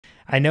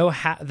I know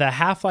the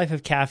half-life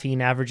of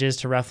caffeine averages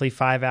to roughly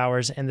 5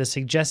 hours, and the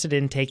suggested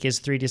intake is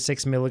 3 to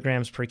 6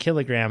 milligrams per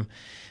kilogram.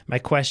 My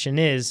question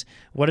is,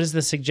 what is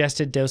the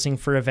suggested dosing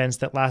for events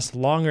that last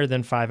longer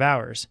than 5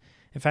 hours?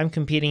 If I'm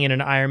competing in an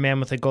Ironman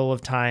with a goal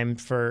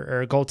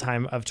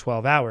time of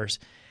 12 hours,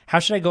 how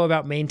should I go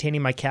about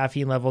maintaining my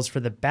caffeine levels for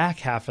the back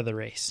half of the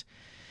race?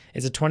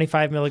 Is a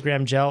 25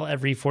 milligram gel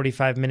every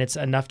 45 minutes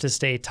enough to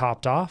stay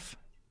topped off?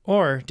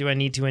 Or do I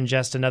need to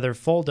ingest another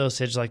full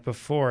dosage like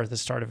before the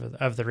start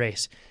of the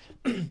race?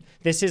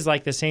 This is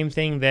like the same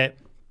thing that,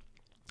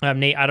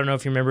 Nate, I don't know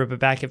if you remember, but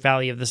back at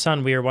Valley of the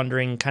Sun, we were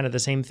wondering kind of the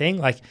same thing.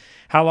 Like,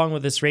 how long will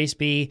this race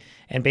be?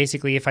 And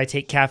basically, if I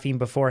take caffeine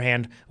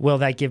beforehand, will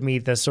that give me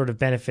the sort of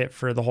benefit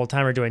for the whole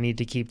time, or do I need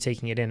to keep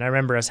taking it in? I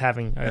remember us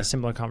having a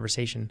similar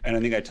conversation. And I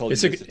think I told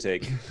you to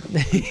take.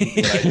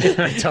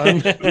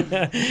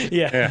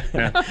 Yeah.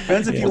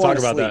 Depends if you want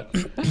to talk about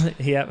that.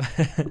 Yep.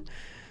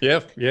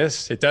 Yep.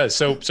 Yes, it does.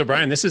 So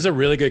Brian, this is a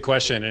really good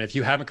question. And if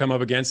you haven't come up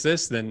against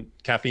this, then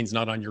caffeine's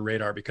not on your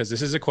radar, because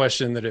this is a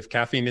question that if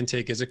caffeine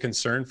intake is a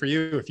concern for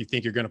you, if you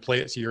think you're going to play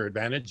it to your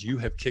advantage, you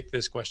have kicked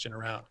this question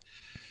around.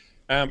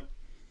 The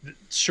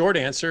short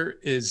answer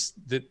is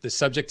that the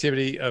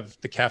subjectivity of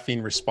the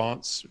caffeine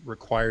response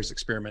requires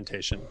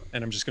experimentation.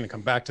 And I'm just going to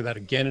come back to that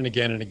again and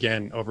again and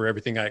again over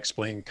everything I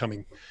explained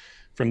coming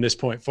from this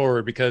point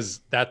forward,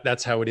 because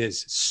that's how it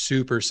is,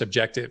 super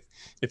subjective.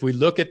 If we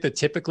look at the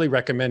typically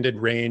recommended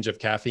range of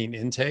caffeine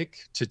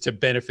intake to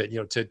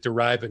benefit, to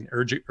derive an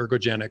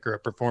ergogenic or a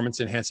performance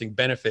enhancing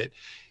benefit,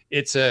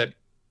 it's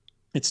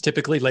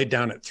typically laid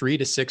down at 3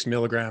 to 6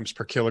 milligrams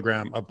per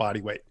kilogram of body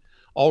weight.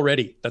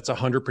 Already, that's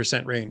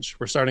 100% range.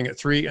 We're starting at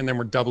 3 and then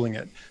we're doubling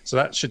it. So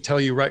that should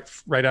tell you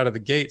right out of the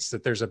gates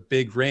that there's a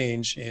big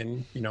range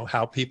in,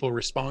 how people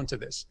respond to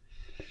this.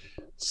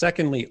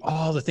 Secondly,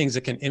 all the things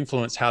that can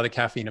influence how the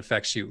caffeine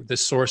affects you, the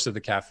source of the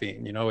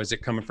caffeine, is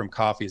it coming from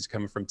coffee? Is it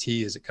coming from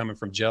tea? Is it coming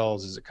from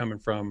gels? Is it coming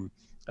from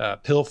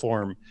pill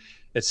form,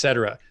 et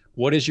cetera?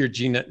 What is your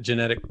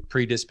genetic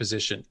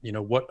predisposition?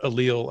 What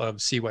allele of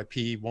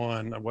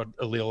CYP1, what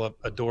allele of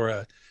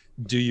ADORA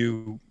do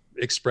you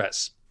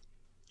express?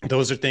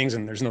 Those are things,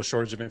 and there's no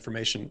shortage of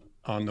information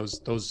on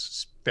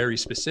those very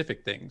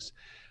specific things.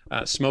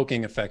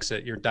 Smoking affects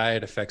it, your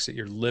diet affects it,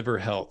 your liver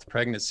health,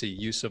 pregnancy,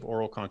 use of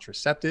oral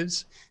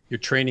contraceptives, your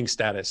training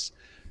status,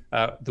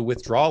 the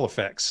withdrawal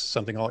effects,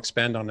 something I'll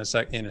expand on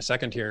in a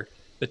second here,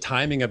 the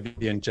timing of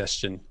the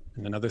ingestion,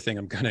 and another thing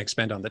I'm going to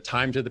expand on, the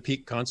time to the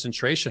peak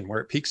concentration, where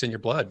it peaks in your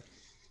blood,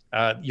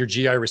 your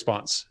GI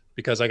response,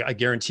 because I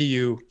guarantee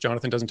you,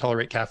 Jonathan doesn't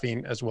tolerate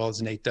caffeine as well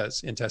as Nate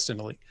does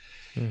intestinally.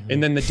 Mm-hmm.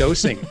 And then the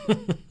dosing,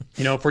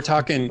 if we're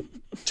talking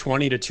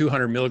 20 to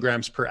 200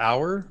 milligrams per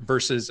hour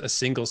versus a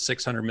single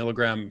 600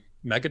 milligram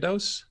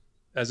megadose,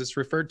 as it's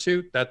referred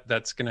to,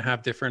 that's going to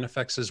have different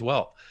effects as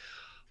well.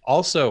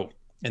 Also,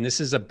 and this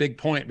is a big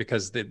point,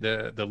 because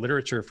the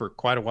literature for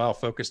quite a while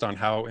focused on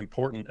how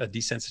important a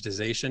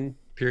desensitization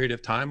period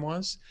of time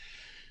was,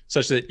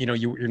 such that,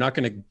 you're not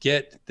going to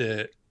get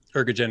the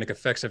ergogenic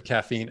effects of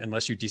caffeine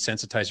unless you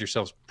desensitize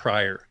yourselves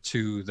prior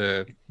to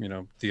the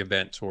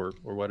event or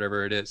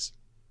whatever it is.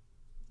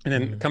 And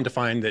then come to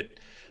find that,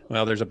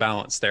 well, there's a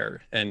balance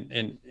there.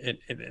 And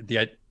the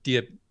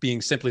idea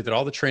being simply that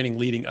all the training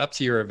leading up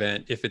to your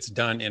event, if it's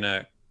done in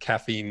a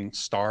caffeine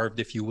starved,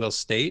 if you will,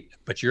 state,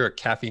 but you're a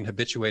caffeine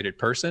habituated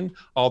person,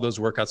 all those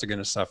workouts are going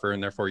to suffer,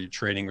 and therefore your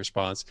training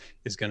response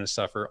is going to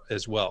suffer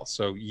as well.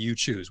 So you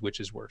choose which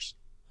is worse.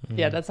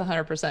 Yeah, that's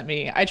 100%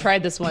 me. I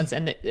tried this once,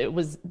 and it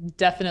was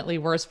definitely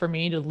worse for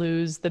me to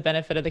lose the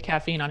benefit of the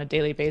caffeine on a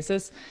daily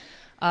basis.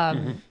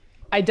 I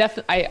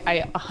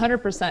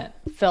 100%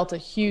 felt a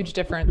huge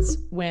difference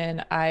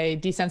when I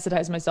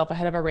desensitized myself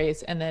ahead of a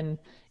race, and then,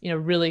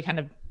 really kind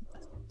of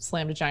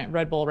slammed a giant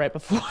Red Bull right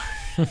before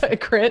a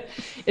crit.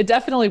 It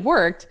definitely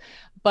worked,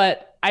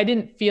 but I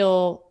didn't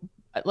feel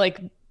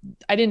that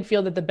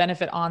the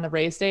benefit on the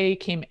race day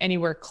came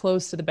anywhere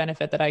close to the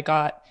benefit that I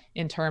got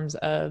in terms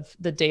of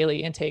the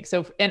daily intake.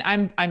 So, and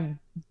I'm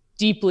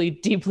deeply,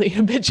 deeply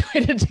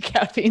habituated to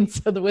caffeine.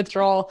 So the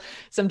withdrawal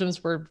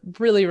symptoms were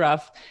really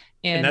rough.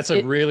 And that's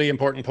a really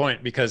important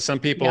point, because some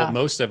people,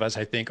 most of us,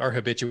 I think, are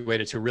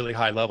habituated to really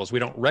high levels. We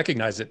don't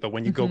recognize it, but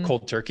when you go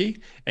cold turkey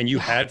and you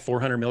had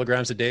 400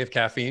 milligrams a day of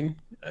caffeine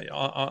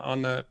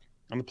on the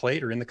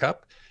plate or in the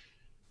cup,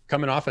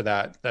 coming off of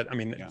that,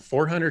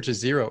 400 to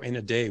 0 in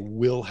a day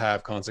will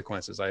have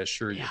consequences, I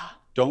assure you.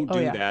 Don't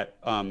do that.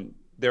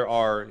 There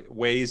are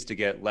ways to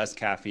get less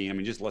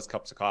caffeine. Just less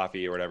cups of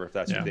coffee or whatever, if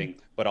that's your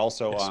thing. But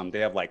also, they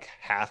have like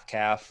half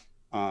calf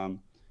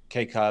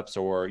K-cups,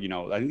 or, I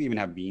think they even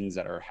have beans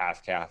that are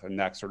half calf and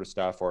that sort of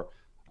stuff, or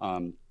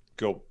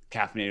go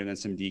caffeinated and then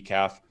some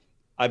decaf.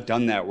 I've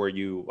done that where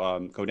you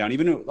go down,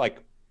 even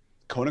like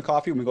Kona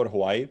coffee when we go to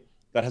Hawaii,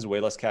 that has way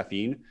less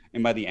caffeine.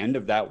 And by the end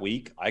of that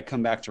week, I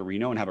come back to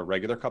Reno and have a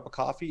regular cup of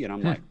coffee, and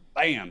I'm like,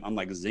 bam, I'm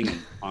like zinging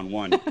on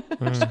one,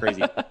 which is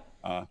crazy.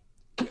 Are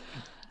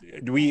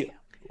we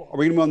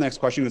going to move on the next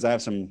question? Because I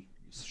have some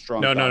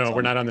strong. No,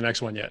 we're not on the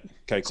next one yet.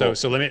 Okay, cool.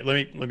 So let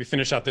me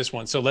finish out this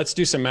one. So let's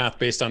do some math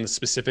based on the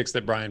specifics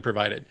that Brian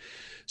provided.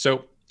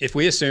 So if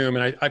we assume,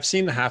 and I've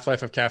seen the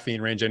half-life of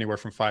caffeine range anywhere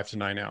from 5 to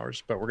 9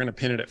 hours, but we're going to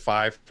pin it at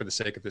 5 for the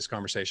sake of this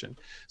conversation.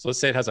 So let's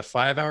say it has a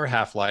 5-hour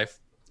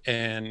half-life,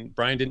 and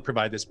Brian didn't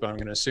provide this, but I'm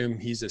going to assume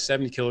he's a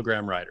 70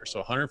 kilogram rider. So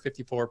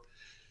 154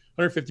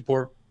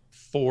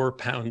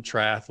 pound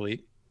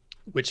triathlete,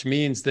 which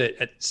means that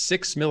at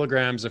 6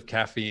 milligrams of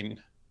caffeine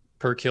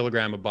per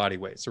kilogram of body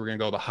weight. So we're going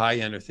to go the high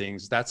end of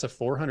things. That's a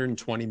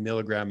 420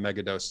 milligram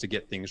megadose to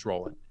get things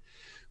rolling,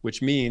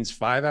 which means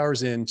 5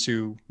 hours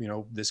into,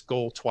 this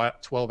goal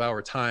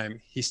 12-hour time,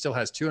 he still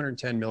has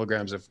 210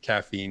 milligrams of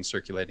caffeine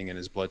circulating in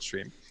his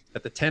bloodstream.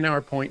 At the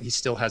 10-hour point, he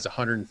still has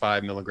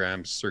 105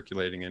 milligrams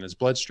circulating in his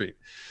bloodstream.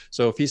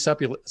 So if he's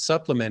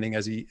supplementing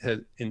as he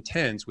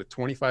intends with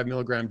 25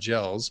 milligram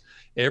gels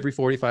every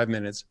 45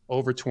 minutes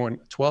over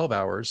 12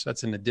 hours,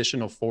 that's an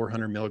additional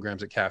 400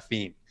 milligrams of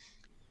caffeine.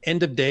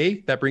 End of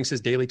day, that brings his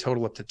daily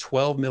total up to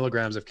 12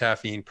 milligrams of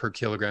caffeine per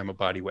kilogram of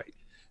body weight.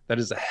 That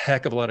is a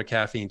heck of a lot of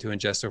caffeine to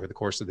ingest over the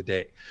course of the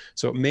day.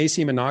 So it may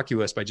seem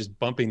innocuous by just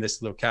bumping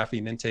this little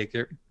caffeine intake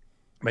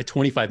by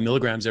 25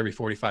 milligrams every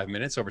 45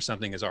 minutes over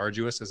something as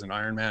arduous as an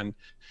Ironman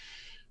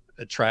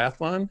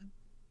triathlon.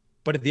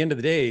 But at the end of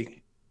the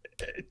day,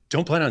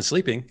 don't plan on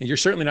sleeping. And you're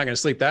certainly not going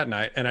to sleep that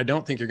night. And I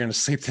don't think you're going to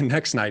sleep the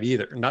next night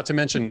either. Not to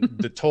mention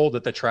the toll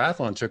that the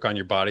triathlon took on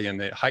your body and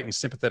the heightened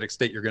sympathetic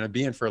state you're going to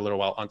be in for a little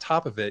while. On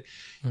top of it,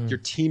 you're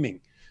teeming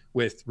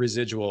with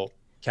residual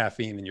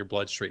caffeine in your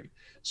bloodstream.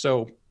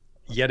 So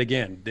yet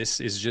again, this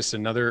is just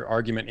another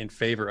argument in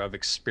favor of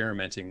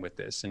experimenting with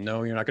this. And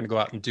no, you're not going to go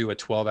out and do a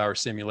 12-hour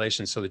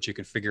simulation so that you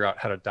can figure out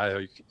how to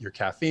dial your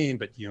caffeine,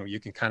 but you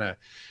can kind of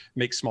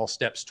make small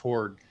steps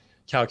toward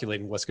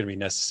calculating what's going to be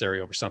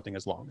necessary over something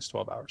as long as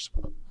 12 hours.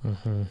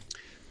 Mm-hmm.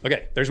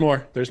 Okay, there's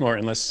more,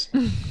 unless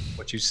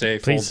what you say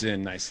folds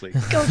in nicely.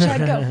 Go Chad,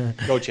 go.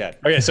 Go Chad.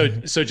 Okay,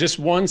 so just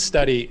one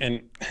study,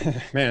 and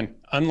man,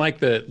 unlike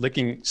the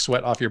licking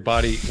sweat off your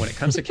body, when it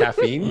comes to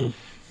caffeine,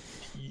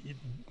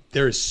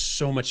 there is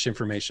so much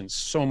information,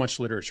 so much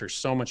literature,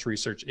 so much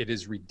research. It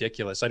is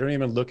ridiculous. I don't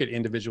even look at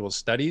individual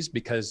studies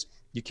because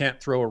you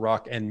can't throw a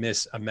rock and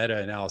miss a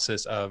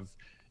meta-analysis of,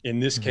 in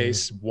this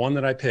case, one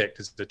that I picked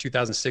is the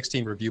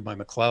 2016 review by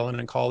McClellan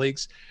and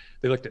colleagues.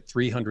 They looked at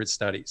 300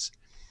 studies.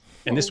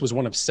 And this was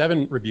one of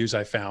 7 reviews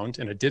I found,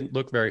 and it didn't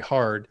look very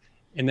hard.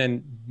 And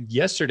then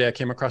yesterday I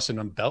came across an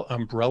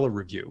umbrella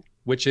review,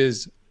 which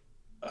is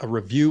a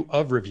review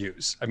of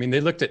reviews. I mean, they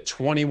looked at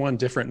 21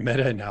 different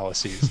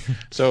meta-analyses.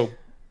 So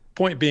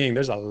point being,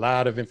 there's a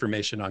lot of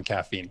information on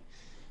caffeine.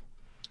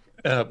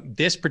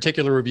 This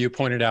particular review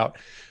pointed out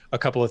a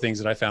couple of things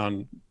that I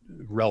found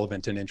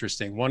relevant and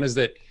interesting. One is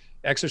that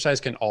exercise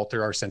can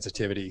alter our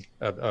sensitivity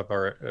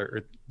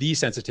the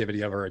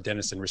sensitivity of our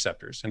adenosine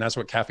receptors. And that's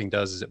what caffeine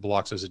does, is it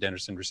blocks those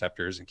adenosine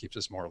receptors and keeps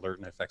us more alert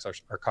and affects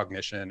our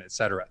cognition, et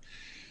cetera.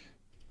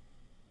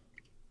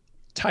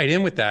 Tied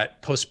in with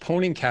that,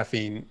 postponing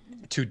caffeine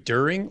to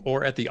during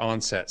or at the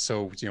onset.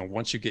 So,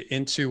 once you get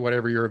into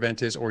whatever your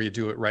event is, or you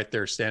do it right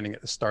there standing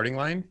at the starting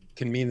line,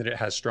 can mean that it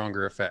has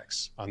stronger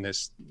effects on the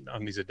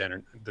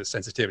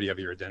sensitivity of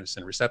your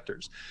adenosine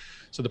receptors.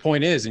 So the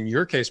point is, in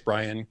your case,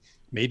 Brian,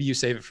 maybe you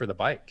save it for the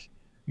bike.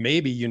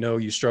 Maybe,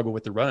 you struggle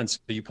with the run, so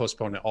you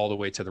postpone it all the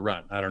way to the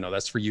run. I don't know.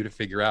 That's for you to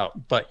figure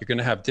out. But you're going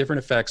to have different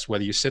effects,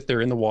 whether you sit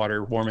there in the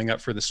water warming up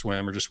for the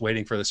swim or just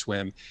waiting for the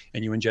swim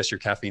and you ingest your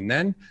caffeine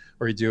then,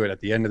 or you do it at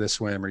the end of the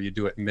swim, or you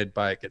do it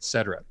mid-bike, et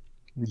cetera.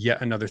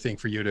 Yet another thing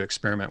for you to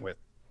experiment with.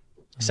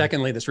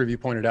 Secondly, this review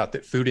pointed out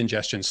that food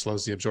ingestion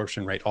slows the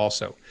absorption rate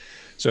also.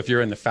 So if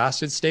you're in the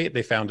fasted state,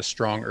 they found a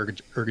strong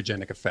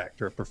ergogenic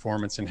effect or a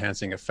performance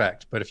enhancing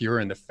effect. But if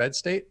you're in the fed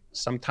state,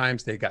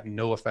 sometimes they got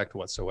no effect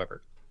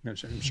whatsoever. I'm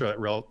sure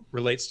that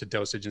relates to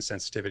dosage and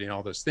sensitivity and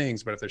all those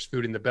things. But if there's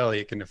food in the belly,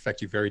 it can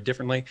affect you very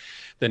differently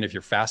than if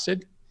you're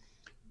fasted.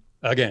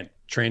 Again,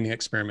 training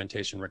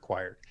experimentation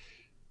required.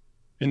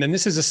 And then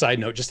this is a side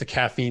note, just a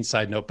caffeine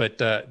side note,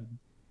 but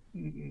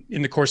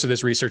in the course of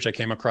this research, I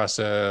came across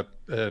a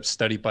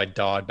study by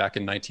Dodd back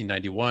in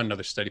 1991,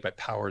 another study by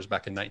Powers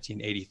back in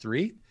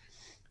 1983.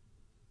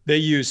 They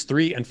used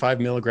 3 and 5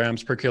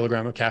 milligrams per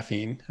kilogram of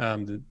caffeine.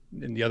 And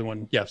the other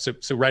one,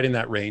 so right in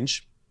that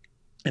range.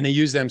 And they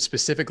use them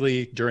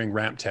specifically during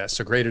ramp tests,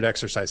 so graded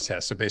exercise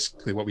tests. So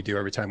basically what we do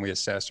every time we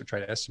assess or try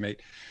to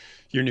estimate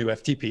your new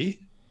FTP.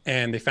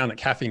 And they found that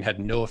caffeine had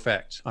no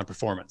effect on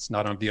performance,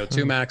 not on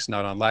VO2 max,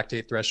 not on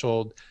lactate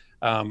threshold.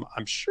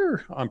 I'm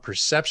sure on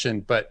perception,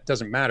 but it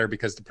doesn't matter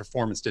because the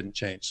performance didn't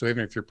change. So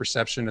even if your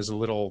perception is a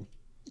little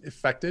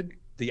affected,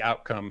 the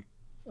outcome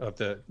of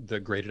the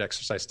graded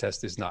exercise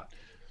test is not.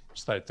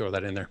 Just thought I'd throw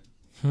that in there.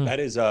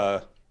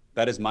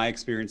 That is my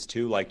experience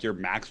too. Like, your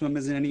maximum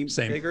isn't any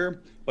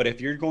bigger, but if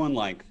you're going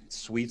like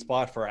sweet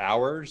spot for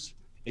hours,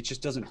 it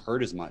just doesn't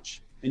hurt as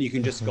much, and you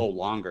can just go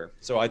longer.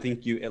 So I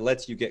think it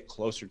lets you get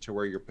closer to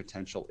where your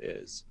potential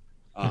is.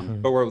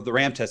 But with the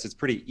RAM test, it's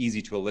pretty easy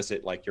to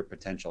elicit like your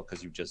potential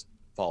because you just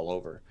fall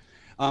over.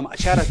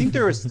 Chad, I think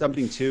there was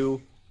something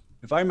too,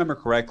 if I remember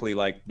correctly,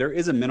 like there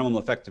is a minimum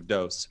effective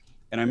dose.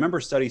 And I remember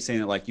studies saying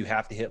that like you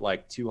have to hit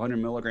like 200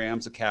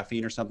 milligrams of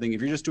caffeine or something.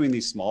 If you're just doing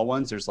these small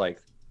ones, there's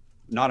like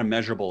not a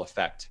measurable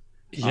effect.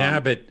 Yeah,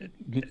 but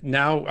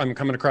now I'm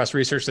coming across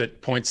research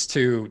that points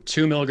to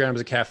 2 milligrams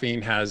of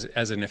caffeine has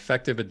as an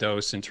effective a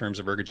dose in terms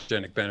of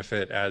ergogenic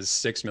benefit as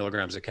 6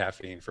 milligrams of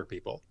caffeine for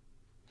people.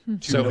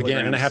 So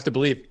again, and I have to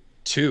believe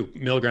 2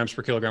 milligrams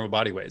per kilogram of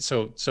body weight.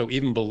 So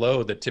even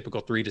below the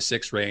typical 3 to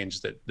 6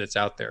 range that's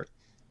out there.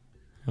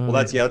 Well,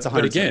 that's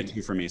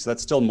 172 for me. So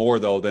that's still more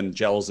though than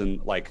gels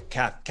and like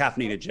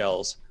caffeinated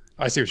gels.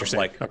 I see what you're saying.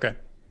 Like, okay.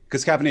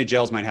 Because caffeinated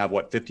gels might have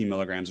 50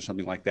 milligrams or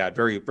something like that.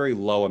 Very, very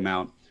low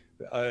amount.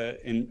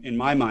 In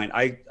my mind,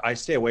 I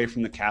stay away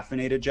from the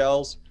caffeinated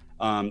gels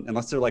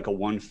unless they're like a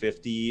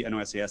 150. I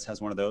know SAS has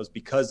one of those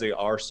because they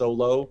are so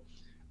low.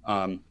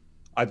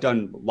 I've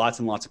done lots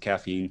and lots of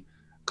caffeine.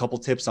 A couple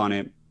tips on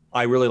it.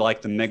 I really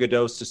like the mega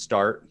dose to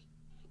start,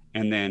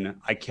 and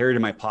then I carry it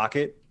in my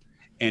pocket.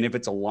 And if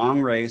it's a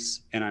long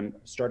race and I'm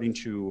starting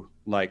to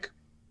like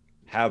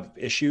have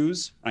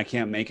issues and I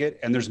can't make it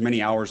and there's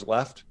many hours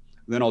left,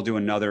 then I'll do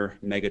another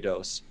mega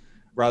dose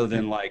rather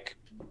than like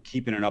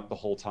keeping it up the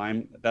whole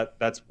time.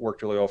 That's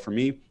worked really well for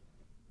me.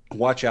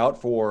 Watch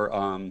out for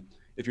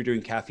if you're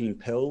doing caffeine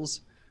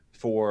pills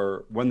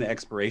for when the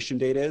expiration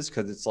date is,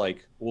 because it's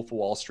like Wolf of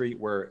Wall Street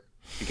where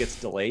it gets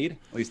delayed.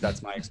 At least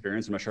that's my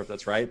experience. I'm not sure if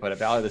that's right, but at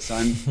Valley of the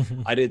Sun,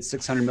 I did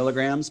 600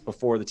 milligrams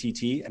before the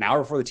TT, an hour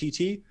before the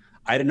TT.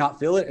 I did not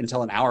feel it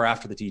until an hour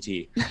after the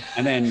TT.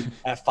 And then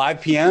at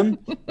 5 p.m.,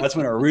 that's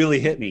when it really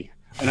hit me.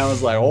 And I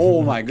was like,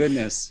 oh my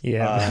goodness.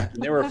 Yeah.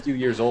 They were a few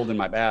years old in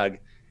my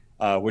bag,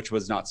 which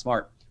was not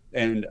smart.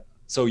 And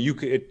so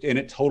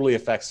it totally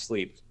affects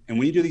sleep. And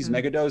when you do these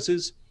mega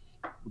doses,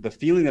 the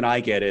feeling that I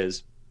get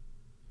is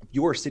if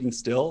you are sitting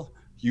still,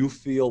 you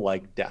feel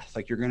like death,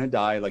 like you're going to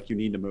die, like you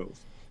need to move.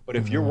 But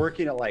if you're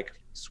working at like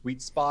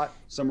sweet spot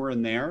somewhere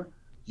in there,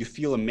 you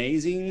feel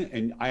amazing.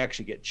 And I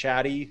actually get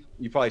chatty.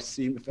 You probably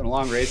see in a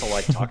long race, I'll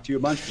like talk to you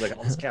a bunch because I got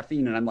all this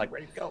caffeine and I'm like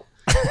ready to go.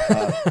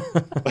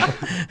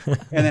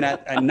 And then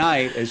at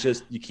night, it's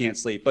just, you can't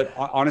sleep. But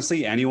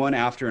honestly, anyone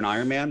after an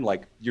Ironman,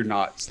 like you're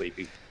not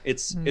sleeping.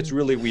 It's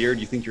really weird.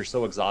 You think you're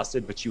so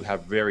exhausted, but you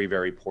have very,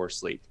 very poor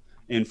sleep.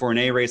 And for an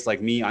A race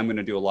like me, I'm going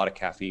to do a lot of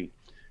caffeine.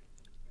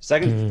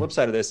 Second flip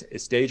side of this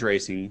is stage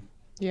racing.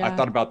 Yeah. I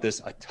thought about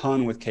this a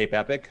ton with Cape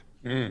Epic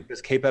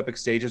because Cape Epic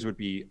stages would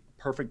be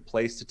a perfect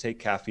place to take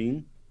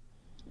caffeine.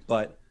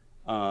 But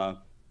I'm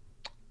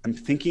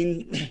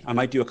thinking I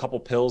might do a couple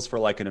pills for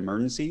like an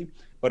emergency,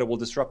 but it will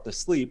disrupt the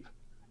sleep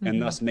and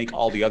thus make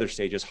all the other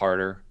stages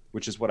harder,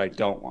 which is what I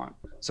don't want.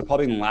 So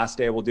probably in the last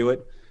day I will do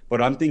it.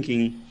 But I'm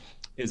thinking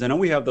is I know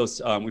we have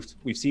those,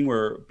 we've seen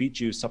where beet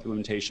juice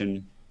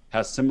supplementation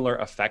has similar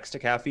effects to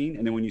caffeine.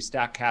 And then when you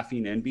stack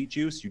caffeine and beet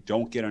juice, you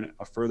don't get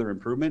a further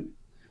improvement.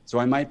 So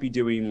I might be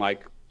doing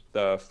like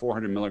the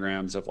 400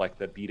 milligrams of like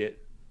the Beat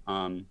It,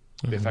 the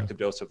effective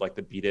dose of like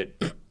the Beat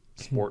It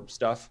sport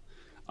stuff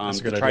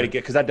to try to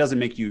get, because that doesn't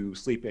make you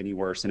sleep any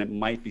worse. And it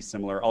might be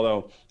similar,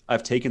 although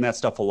I've taken that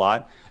stuff a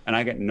lot and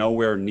I get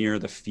nowhere near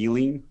the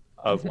feeling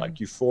of like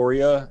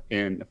euphoria.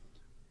 And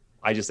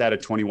I just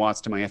added 20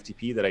 watts to my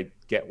FTP that I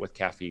get with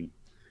caffeine.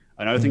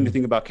 Another thing to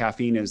think about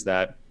caffeine is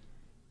that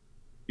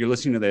you're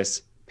listening to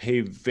this, pay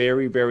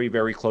very, very,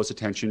 very close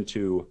attention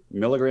to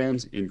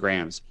milligrams and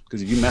grams.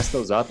 Because if you mess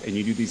those up and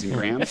you do these in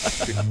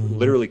grams, you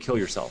literally kill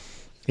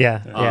yourself.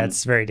 Yeah,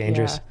 it's very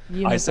dangerous. Yeah,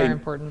 units are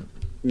important.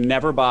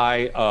 Never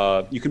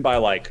buy, you can buy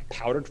like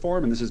powdered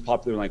form, and this is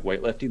popular in like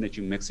weightlifting that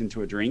you mix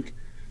into a drink.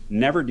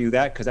 Never do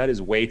that because that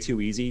is way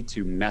too easy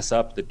to mess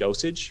up the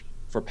dosage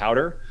for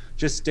powder.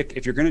 Just stick,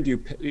 if you're going to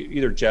do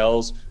either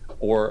gels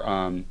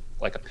or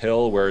like a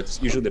pill where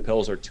it's usually the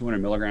pills are 200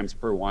 milligrams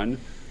per one.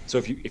 So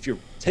if you're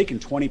taking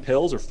 20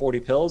 pills or 40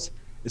 pills,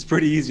 it's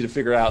pretty easy to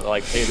figure out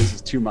like, hey, this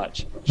is too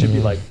much. It should be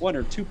like 1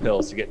 or 2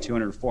 pills to get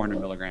 200 or 400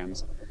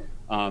 milligrams.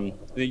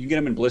 You get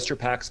them in blister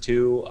packs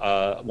too.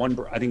 I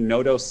think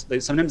no dose,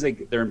 sometimes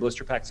they're in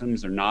blister packs,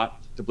 sometimes they're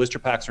not. The blister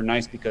packs are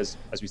nice because,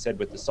 as we said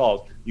with the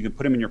salt, you can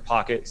put them in your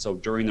pocket. So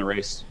during the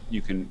race,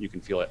 you can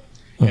feel it.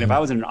 And if I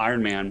was in an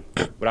Ironman,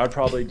 what I would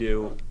probably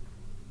do,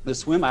 the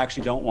swim, I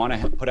actually don't want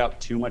to put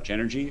out too much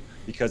energy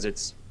because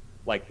it's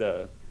like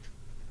the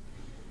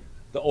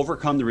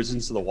overcome the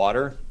resistance of the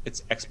water,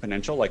 it's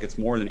exponential, like it's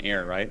more than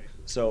air, right?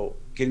 So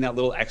getting that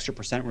little extra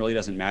percent really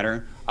doesn't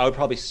matter. I would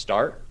probably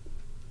start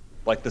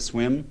like the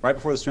swim. Right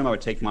before the swim, I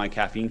would take my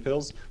caffeine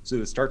pills. So it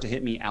would start to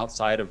hit me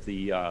outside of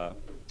the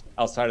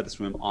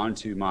swim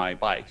onto my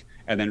bike.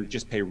 And then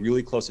just pay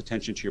really close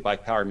attention to your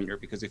bike power meter,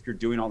 because if you're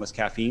doing all this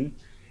caffeine,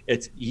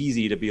 it's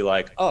easy to be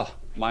like, oh,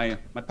 my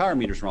power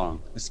meter's wrong,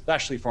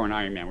 especially for an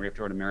Ironman where you have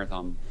to run a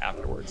marathon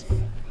afterwards.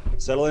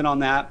 Settle in on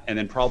that, and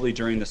then probably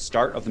during the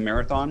start of the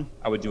marathon,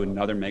 I would do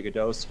another mega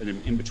dose, and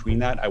then in between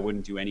that, I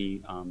wouldn't do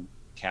any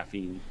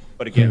caffeine.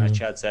 But again, as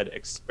Chad said,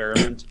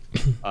 experiment.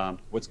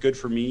 What's good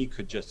for me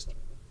could just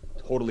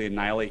totally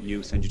annihilate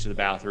you, send you to the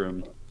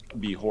bathroom,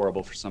 be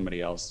horrible for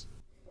somebody else.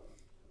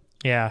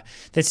 Yeah,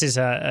 this is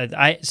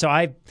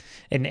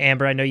and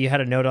Amber, I know you had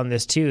a note on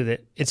this too,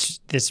 that it's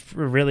this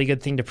really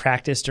good thing to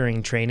practice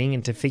during training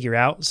and to figure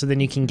out. So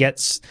then you can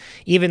get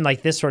even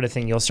like this sort of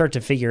thing, you'll start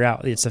to figure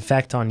out its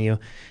effect on you.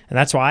 And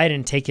that's why I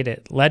didn't take it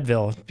at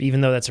Leadville,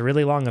 even though that's a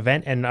really long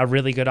event and a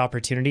really good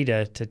opportunity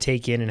to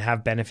take in and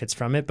have benefits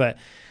from it. But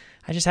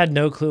I just had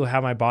no clue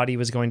how my body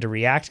was going to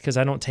react because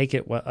I don't take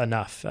it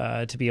enough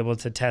to be able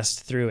to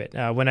test through it.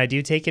 When I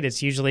do take it,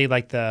 it's usually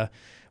like the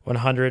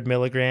 100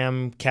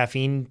 milligram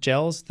caffeine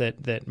gels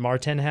that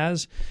Marten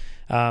has.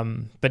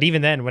 But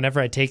even then, whenever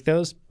I take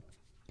those,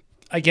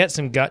 I get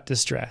some gut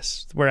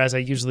distress, whereas I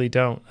usually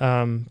don't,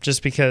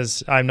 just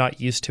because I'm not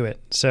used to it.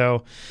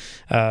 So,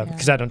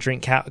 because I don't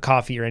drink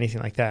coffee or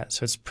anything like that.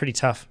 So it's pretty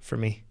tough for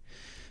me.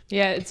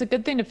 Yeah, it's a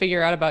good thing to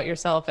figure out about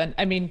yourself. And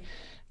I mean,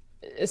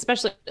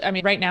 especially,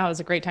 right now is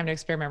a great time to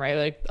experiment, right?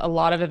 Like a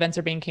lot of events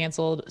are being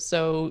canceled.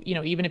 So,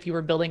 even if you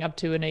were building up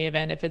to an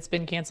event, if it's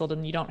been canceled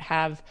and you don't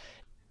have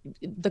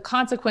the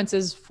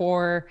consequences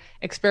for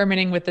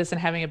experimenting with this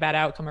and having a bad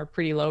outcome are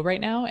pretty low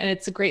right now. And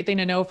it's a great thing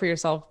to know for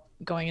yourself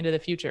going into the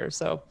future.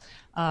 So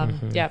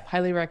yeah,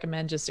 highly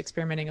recommend just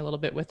experimenting a little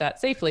bit with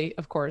that safely,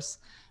 of course,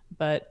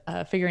 but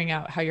figuring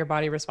out how your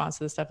body responds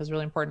to this stuff is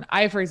really important.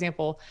 For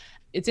example,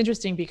 it's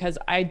interesting because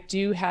I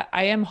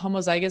am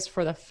homozygous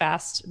for the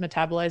fast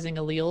metabolizing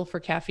allele for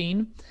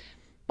caffeine,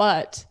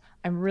 but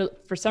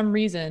for some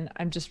reason,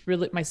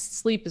 my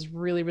sleep is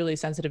really, really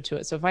sensitive to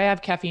it. So if I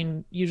have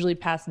caffeine, usually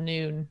past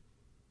noon,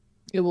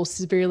 it will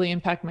severely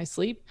impact my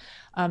sleep.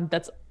 I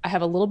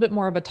have a little bit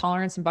more of a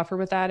tolerance and buffer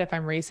with that if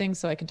I'm racing.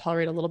 So I can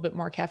tolerate a little bit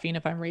more caffeine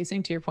if I'm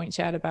racing, to your point,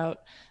 Chad,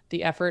 about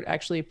the effort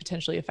actually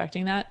potentially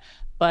affecting that.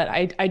 But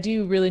I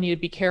do really need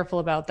to be careful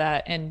about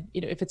that. And,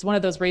 if it's one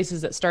of those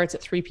races that starts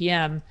at 3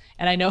 p.m.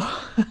 and I know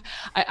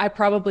I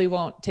probably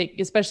won't take,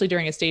 especially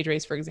during a stage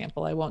race, for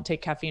example, I won't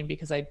take caffeine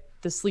because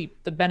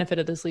the benefit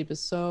of the sleep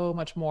is so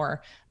much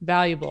more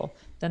valuable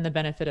than the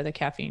benefit of the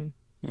caffeine.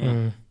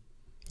 Yeah,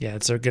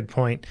 it's a good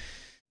point.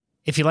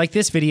 If you like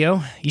this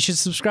video, you should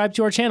subscribe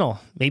to our channel.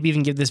 Maybe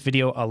even give this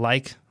video a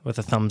like with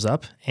a thumbs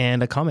up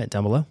and a comment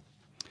down below.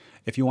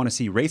 If you want to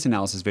see race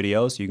analysis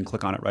videos, you can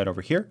click on it right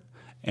over here.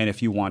 And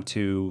if you want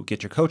to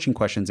get your coaching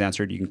questions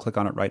answered, you can click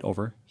on it right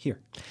over here.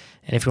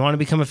 And if you want to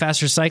become a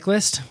faster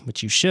cyclist,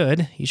 which you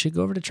should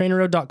go over to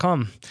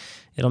TrainerRoad.com.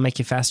 It'll make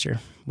you faster.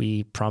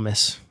 We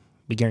promise.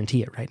 We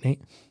guarantee it, right,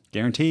 Nate?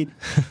 Guaranteed.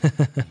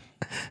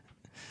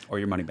 Or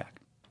your money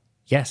back.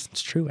 Yes,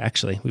 it's true,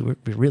 actually.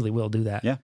 We really will do that. Yeah.